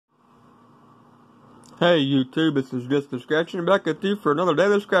Hey YouTube, this is Just a Scratcher back at you for another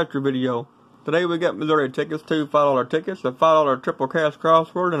Daily Scratcher video. Today we got Missouri tickets, two $5 tickets, a $5 triple cash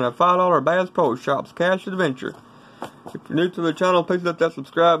crossword, and a $5 Bass Pro Shops cash adventure. If you're new to the channel, please hit that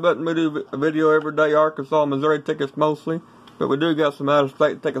subscribe button. We do a video every day, Arkansas, Missouri tickets mostly. But we do got some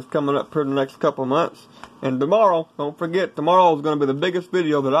out-of-state tickets coming up for the next couple months. And tomorrow, don't forget, tomorrow is going to be the biggest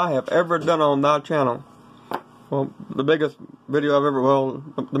video that I have ever done on my channel. Well, the biggest video I've ever, well,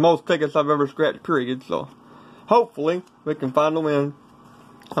 the most tickets I've ever scratched, period. So, hopefully, we can find a win.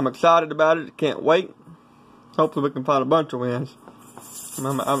 I'm excited about it. Can't wait. Hopefully, we can find a bunch of wins.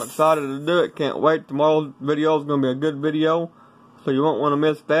 I'm excited to do it. Can't wait. Tomorrow's video is going to be a good video. So, you won't want to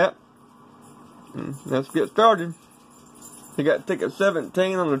miss that. Let's get started. You got ticket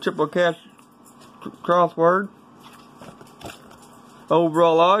 17 on the triple cash crossword.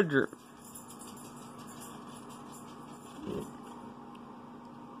 Overall odds are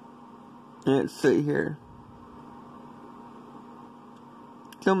let's see here.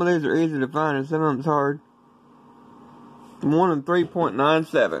 Some of these are easy to find and some of them's hard. 1 and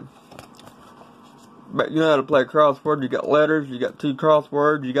 3.97. But you know how to play a crossword. You got letters, you got two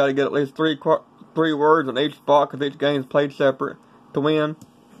crosswords, you got to get at least three words on each spot because each game's played separate to win.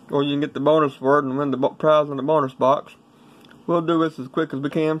 Or you can get the bonus word and win the prize in the bonus box. We'll do this as quick as we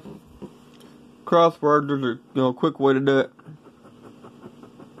can. Crosswords, there's a quick way to do it.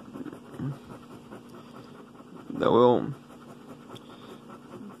 That will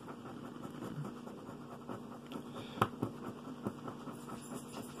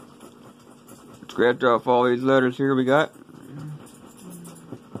scratch off all these letters here we got.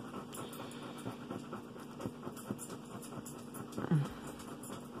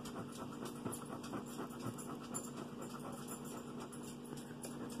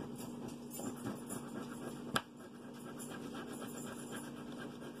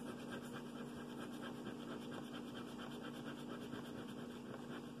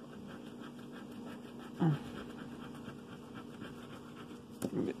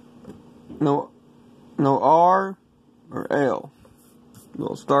 No R or L.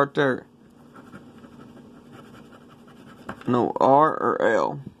 We'll start there. No R or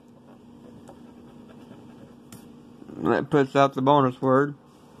L. And that puts out the bonus word.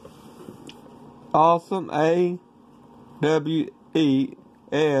 Awesome. A W E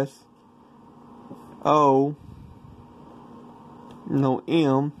S O. No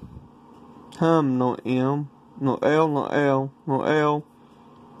M. Hum. No M. No L. No L. No L.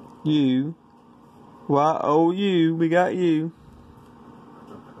 U. Y-O-U, we got you.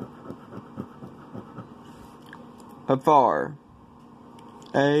 Afar.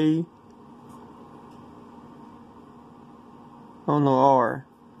 A. Oh, no R.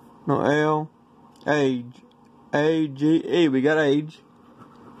 No L. Age. A-G-E, we got age.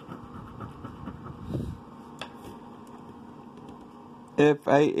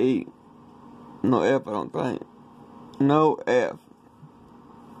 F-A-E. No F, I don't think. No F.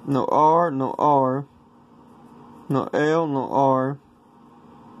 No R, no R. No L, no R.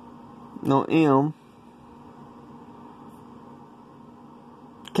 No M.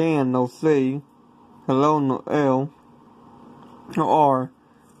 Can, no C. Hello, no L. No R.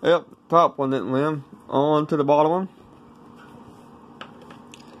 Yep, top one didn't win. On to the bottom one.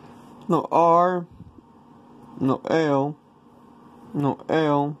 No R. No L. No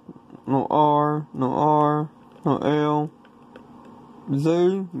L. No R. No R. No L.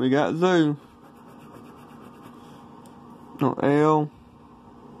 Zoo, we got zoo. No L,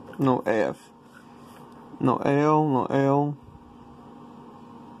 no F, no L, no L,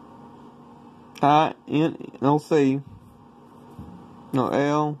 I, N, no C, no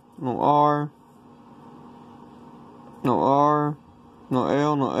L, no R, no R, no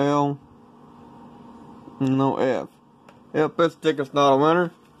L, no L, no F. Yep, this ticket's not a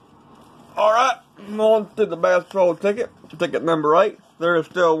winner. Alright, on to the Bass Pro ticket, ticket number 8. There is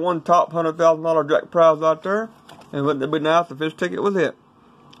still one top $100,000 jack prize out there. And wouldn't it be nice if this ticket was it?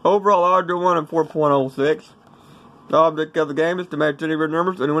 Overall odds are 1 and 4.06. The object of the game is to match any of your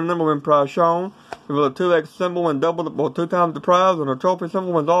numbers and win number win prize shown. With a 2x symbol and two times the prize, and a trophy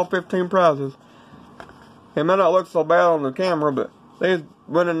symbol wins all 15 prizes. It may not look so bad on the camera, but these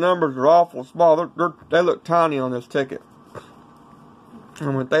winning numbers are awful small. They look tiny on this ticket.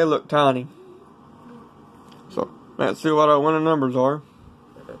 I mean, they look tiny. So, let's see what our winning numbers are.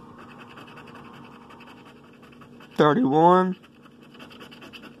 31,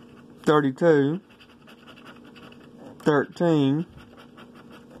 32, 13,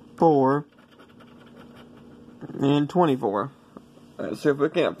 4, and 24. Let's see if we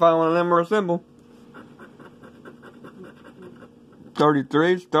can't find one of them or a symbol.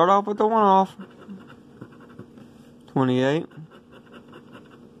 33, start off with the one off. 28,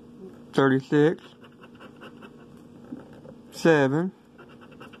 36, 7,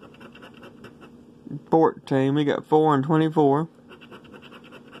 14, we got 4 and 24,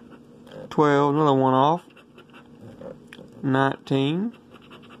 12, another one off, 19,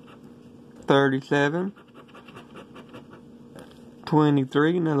 37,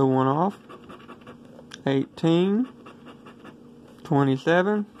 23, another one off, 18,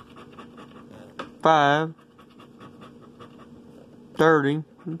 27, 5, 30,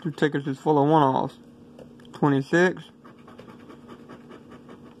 2 tickets is full of one-offs, 26,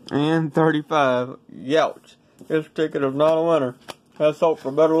 and 35. Youch. This ticket is not a winner. Let's hope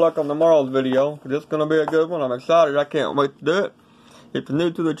for better luck on tomorrow's video. It's going to be a good one. I'm excited. I can't wait to do it. If you're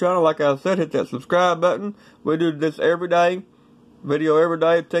new to the channel, like I said, hit that subscribe button. We do this every day. Video every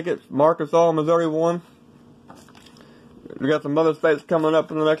day. Tickets. Marcus All Missouri won. We got some other states coming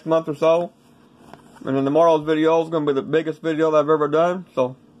up in the next month or so. And then tomorrow's video is going to be the biggest video that I've ever done.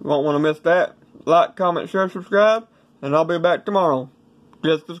 So you won't want to miss that. Like, comment, share, subscribe. And I'll be back tomorrow.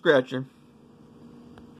 Just for scratching.